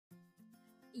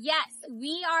Yes,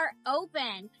 we are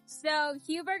open. So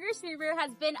Huberger Subaru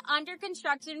has been under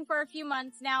construction for a few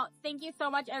months now. Thank you so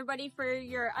much, everybody, for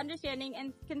your understanding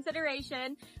and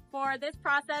consideration for this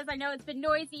process. I know it's been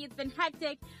noisy, it's been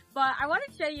hectic, but I want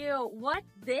to show you what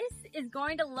this is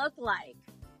going to look like.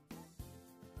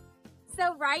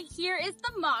 So right here is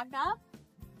the mock-up.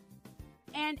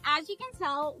 And as you can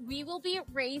tell, we will be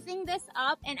raising this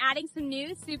up and adding some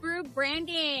new Subaru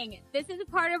branding. This is a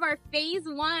part of our phase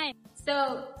 1.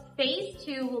 So phase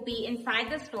 2 will be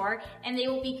inside the store and they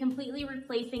will be completely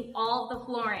replacing all the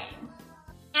flooring.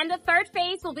 And the third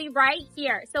phase will be right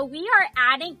here. So we are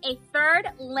adding a third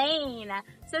lane.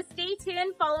 So stay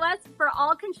tuned, follow us for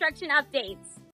all construction updates.